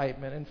of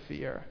excitement and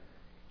fear,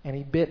 and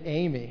he bit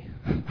Amy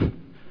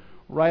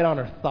right on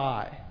her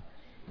thigh.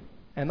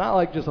 And not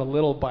like just a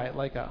little bite,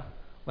 like a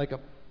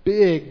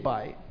big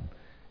bite.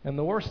 And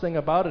the worst thing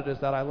about it is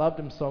that I loved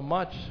him so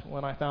much,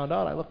 when I found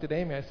out, I looked at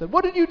Amy, I said,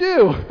 "What did you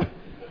do?"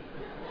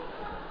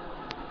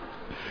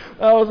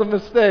 That was a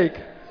mistake.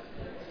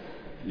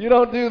 You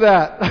don't do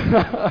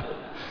that.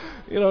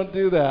 You don't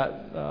do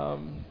that.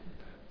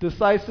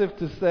 Decisive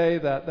to say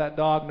that that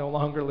dog no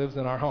longer lives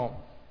in our home.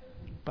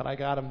 But I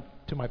got him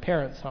to my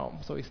parents' home,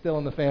 so he's still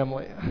in the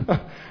family.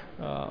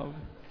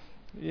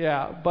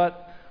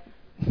 But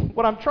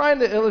what I'm trying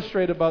to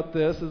illustrate about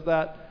this is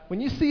that when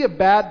you see a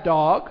bad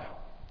dog,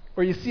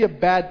 or you see a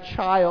bad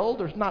child,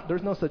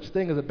 there's no such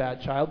thing as a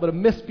bad child, but a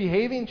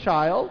misbehaving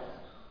child,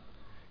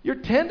 your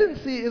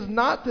tendency is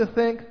not to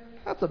think,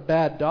 that's a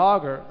bad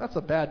dog or that's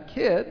a bad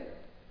kid.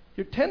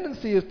 Your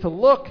tendency is to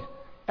look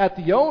at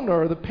the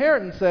owner or the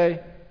parent and say,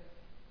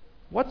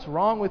 what's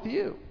wrong with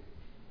you?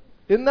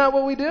 Isn't that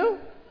what we do?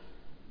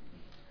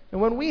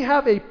 And when we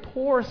have a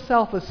poor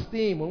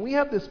self-esteem, when we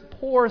have this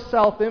poor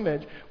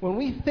self-image, when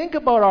we think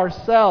about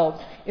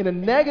ourselves in a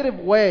negative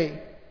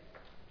way,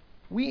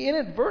 we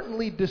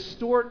inadvertently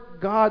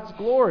distort God's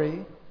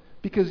glory,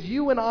 because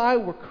you and I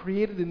were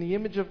created in the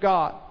image of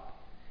God.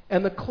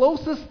 And the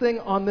closest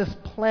thing on this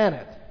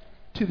planet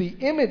to the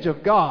image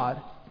of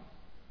God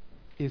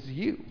is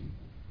you.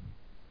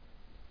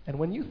 And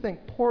when you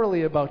think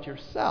poorly about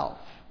yourself,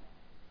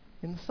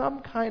 in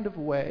some kind of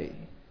way,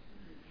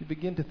 you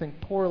begin to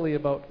think poorly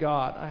about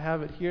God. I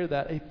have it here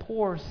that a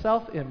poor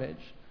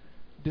self-image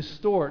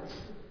distorts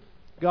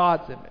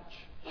God's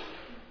image.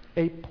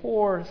 A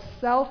poor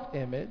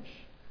self-image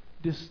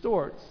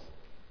distorts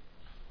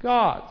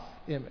God's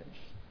image.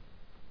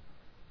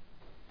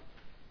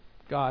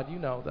 God, you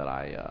know that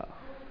I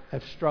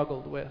have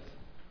struggled with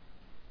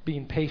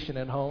being patient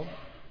at home.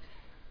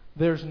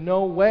 There's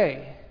no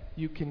way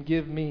you can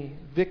give me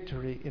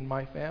victory in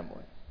my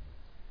family.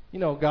 You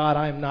know, God,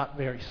 I am not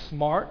very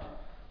smart.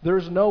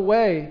 There's no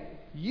way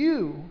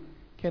you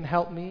can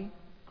help me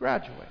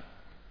graduate.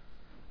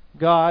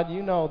 God,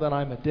 you know that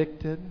I'm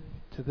addicted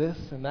to this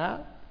and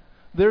that.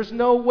 There's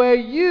no way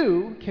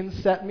you can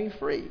set me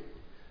free.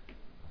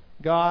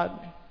 God,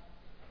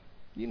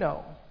 you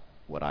know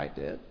what I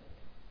did.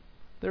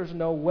 There's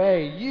no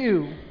way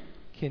you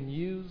can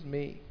use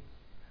me.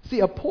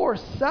 See, a poor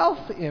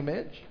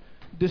self-image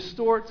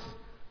distorts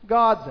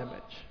God's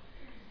image.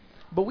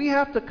 But we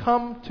have to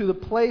come to the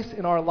place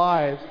in our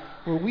lives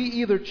where we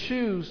either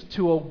choose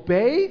to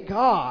obey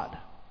God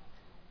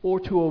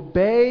or to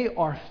obey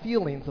our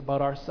feelings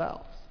about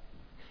ourselves.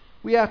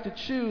 We have to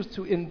choose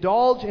to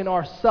indulge in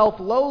our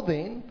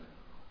self-loathing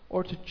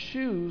or to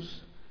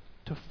choose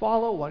to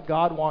follow what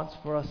God wants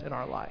for us in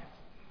our life.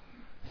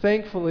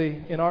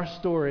 Thankfully, in our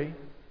story,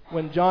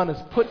 when John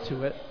is put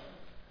to it,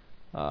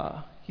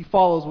 he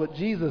follows what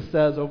Jesus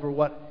says over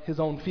what his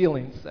own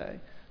feelings say.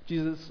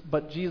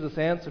 But Jesus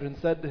answered and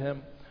said to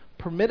him,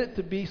 "Permit it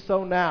to be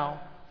so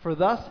now, for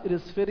thus it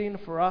is fitting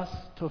for us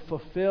to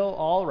fulfill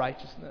all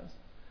righteousness."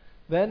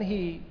 Then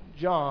he,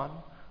 John,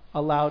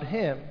 allowed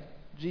him,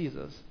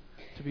 Jesus,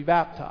 to be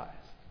baptized.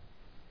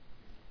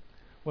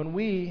 When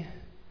we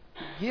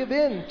give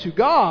in to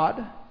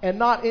God and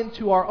not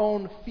into our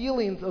own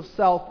feelings of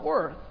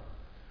self-worth,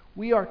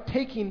 we are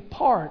taking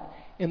part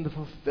in the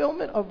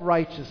fulfillment of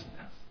righteousness.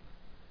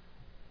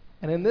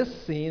 And in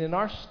this scene, in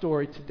our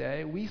story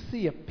today, we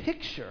see a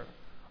picture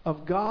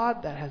of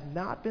God that has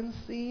not been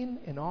seen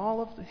in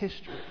all of the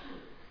history.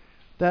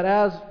 That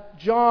as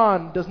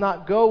John does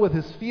not go with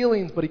his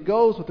feelings, but he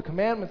goes with the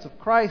commandments of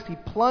Christ, he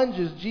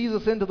plunges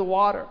Jesus into the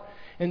water.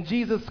 And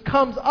Jesus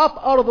comes up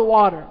out of the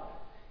water.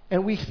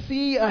 And we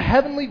see a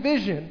heavenly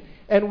vision,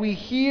 and we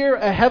hear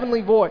a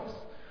heavenly voice.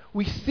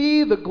 We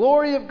see the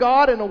glory of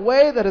God in a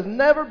way that has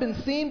never been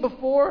seen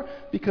before,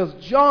 because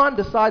John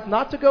decides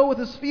not to go with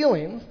his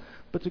feelings,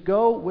 but to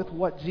go with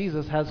what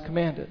Jesus has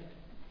commanded.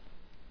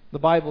 The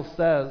Bible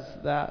says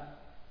that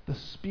the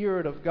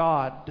Spirit of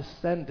God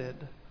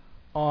descended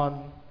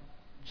on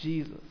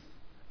Jesus.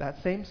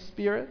 That same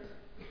Spirit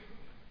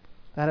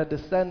that had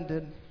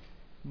descended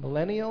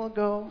millennia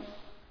ago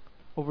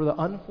over the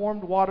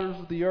unformed waters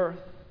of the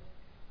earth,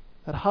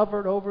 that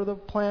hovered over the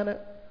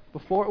planet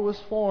before it was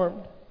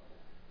formed,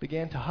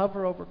 began to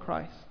hover over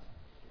Christ.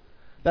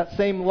 That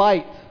same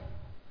light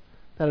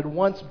that had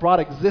once brought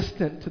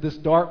existence to this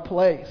dark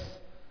place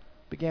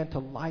began to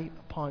light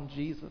upon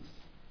Jesus.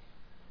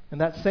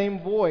 And that same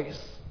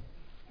voice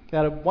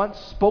that had once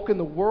spoken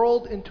the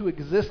world into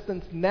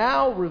existence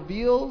now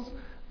reveals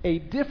a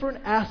different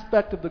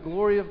aspect of the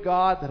glory of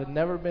God that had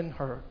never been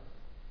heard.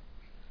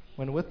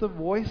 When with the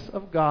voice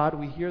of God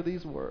we hear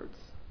these words,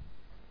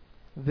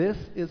 "This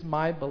is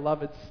my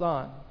beloved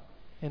Son,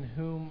 in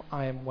whom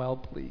I am well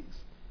pleased."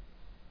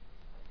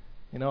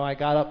 You know, I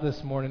got up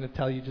this morning to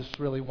tell you just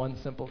really one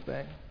simple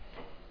thing.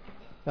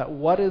 That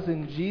what is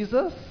in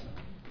Jesus,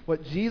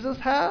 what Jesus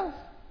has,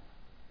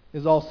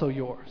 is also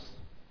yours.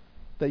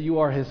 That you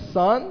are his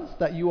sons,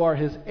 that you are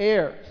his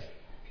heirs.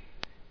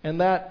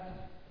 And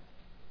that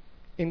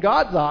in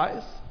God's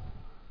eyes,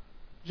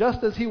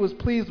 just as he was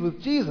pleased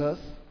with Jesus,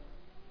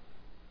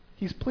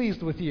 he's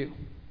pleased with you.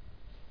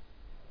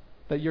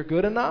 That you're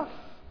good enough,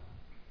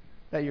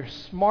 that you're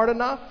smart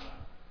enough,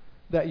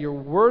 that you're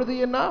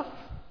worthy enough,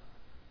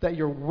 that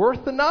you're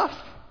worth enough,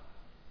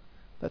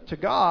 that to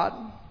God,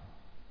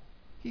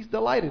 he's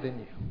delighted in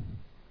you.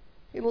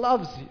 He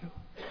loves you.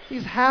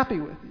 He's happy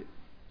with you.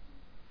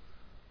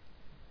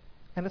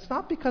 And it's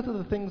not because of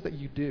the things that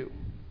you do.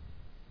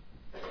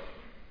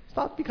 It's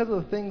not because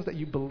of the things that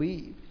you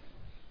believe.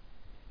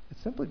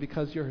 It's simply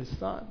because you're his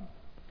son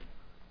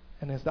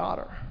and his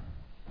daughter.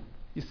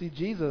 You see,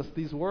 Jesus,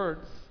 these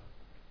words,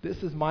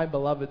 "This is my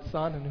beloved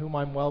Son in whom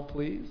I'm well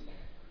pleased."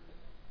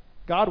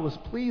 God was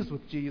pleased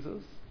with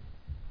Jesus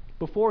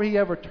before he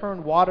ever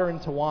turned water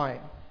into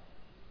wine,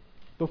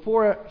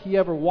 before he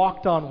ever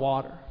walked on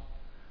water,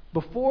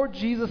 before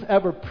Jesus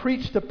ever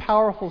preached a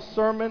powerful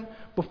sermon,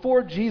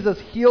 before Jesus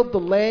healed the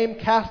lame,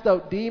 cast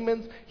out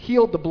demons,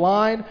 healed the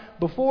blind,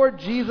 before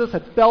Jesus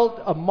had fed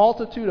a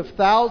multitude of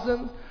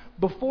thousands,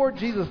 before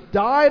Jesus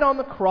died on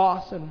the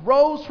cross and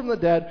rose from the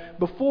dead,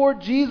 before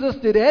Jesus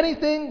did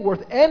anything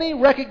worth any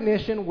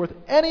recognition, worth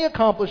any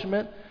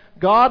accomplishment,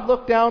 God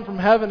looked down from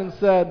heaven and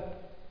said,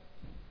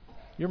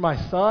 "You're my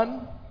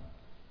son,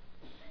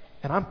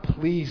 and I'm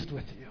pleased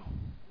with you."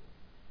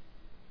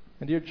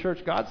 And dear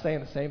church, God's saying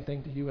the same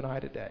thing to you and I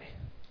today.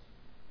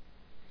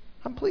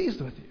 I'm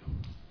pleased with you.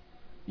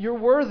 You're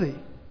worthy.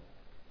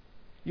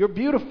 You're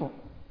beautiful.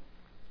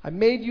 I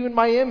made you in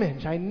my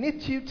image. I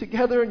knit you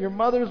together in your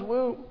mother's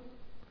womb.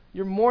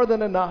 You're more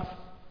than enough.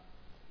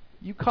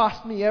 You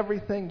cost me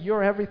everything.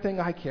 You're everything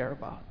I care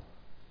about.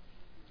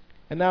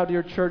 And now,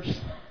 dear church,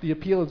 the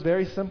appeal is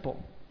very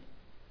simple.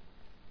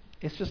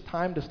 It's just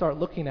time to start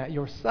looking at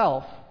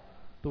yourself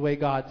the way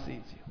God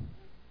sees you.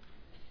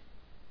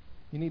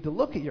 You need to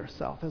look at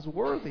yourself as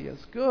worthy,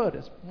 as good,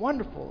 as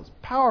wonderful, as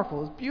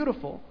powerful, as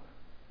beautiful,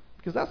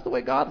 because that's the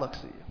way God looks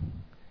at you.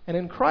 And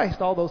in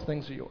Christ, all those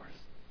things are yours.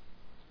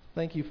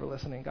 Thank you for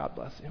listening. God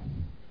bless you.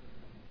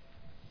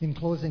 In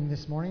closing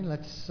this morning,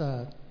 let's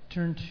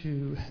turn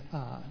to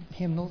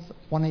hymnals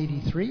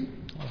 183.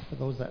 For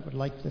those that would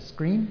like the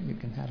screen, you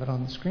can have it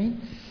on the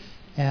screen.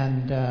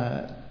 And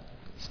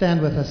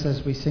stand with us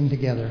as we sing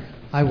together.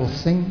 "I will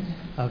sing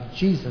of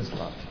Jesus'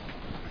 love."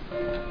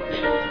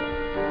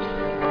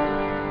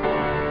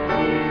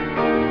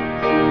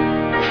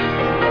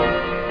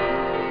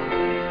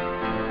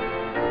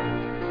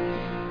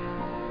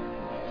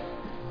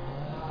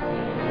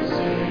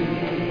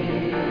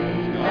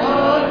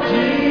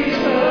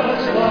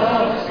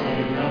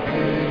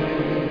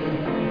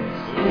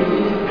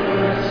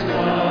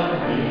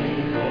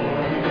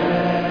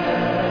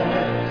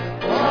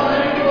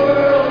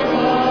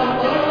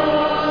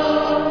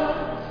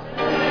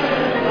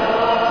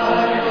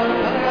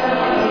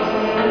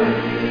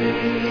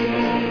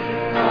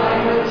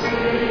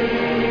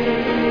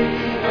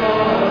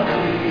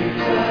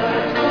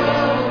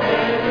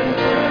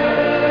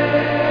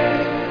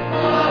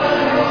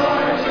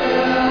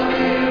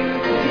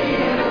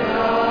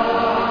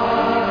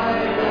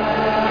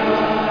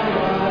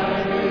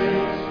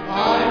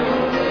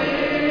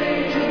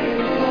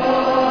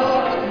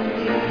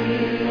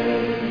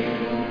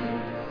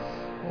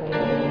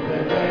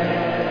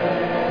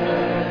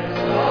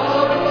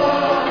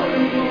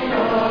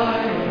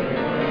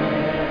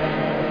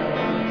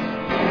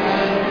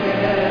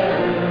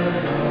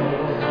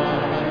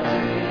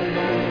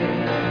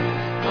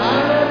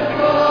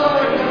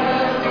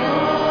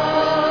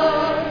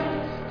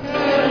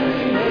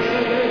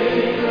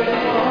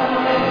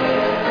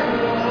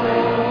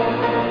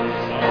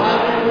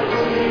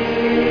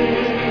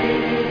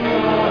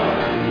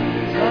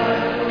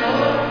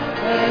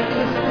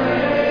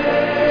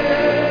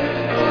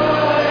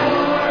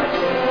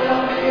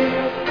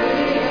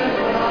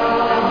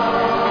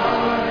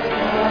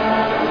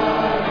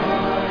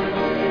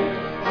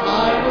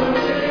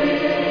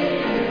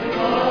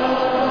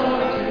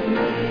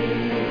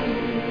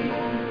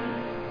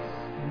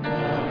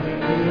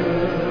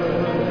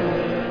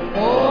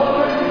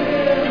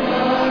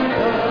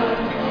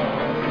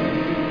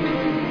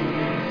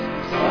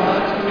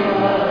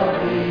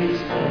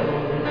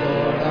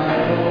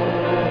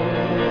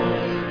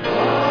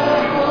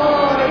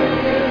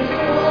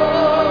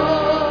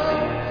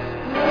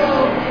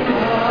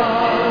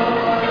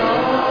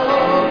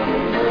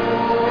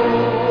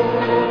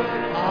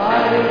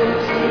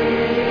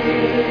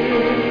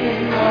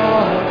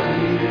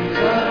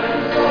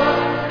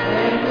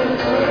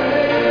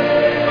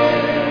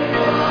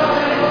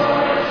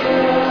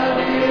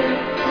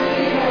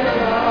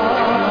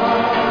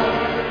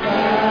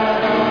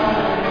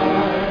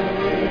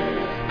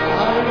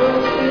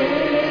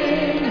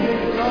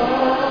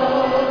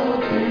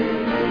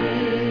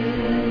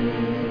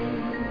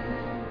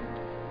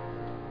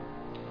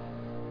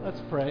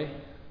 Let's pray.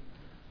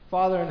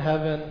 Father in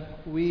heaven,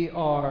 we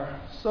are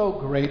so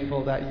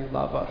grateful that you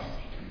love us.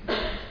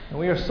 And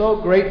we are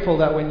so grateful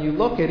that when you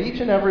look at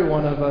each and every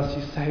one of us,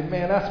 you say,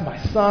 man, that's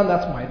my son,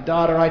 that's my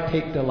daughter, I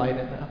take delight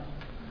in them.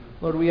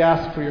 Lord, we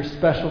ask for your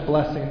special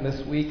blessing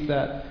this week,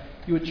 that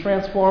you would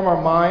transform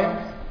our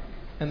minds,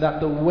 and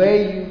that the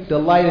way you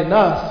delight in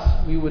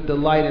us, we would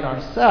delight in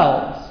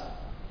ourselves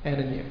and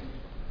in you.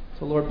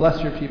 So Lord,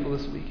 bless your people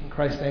this week. In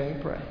Christ's name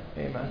we pray.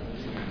 Amen.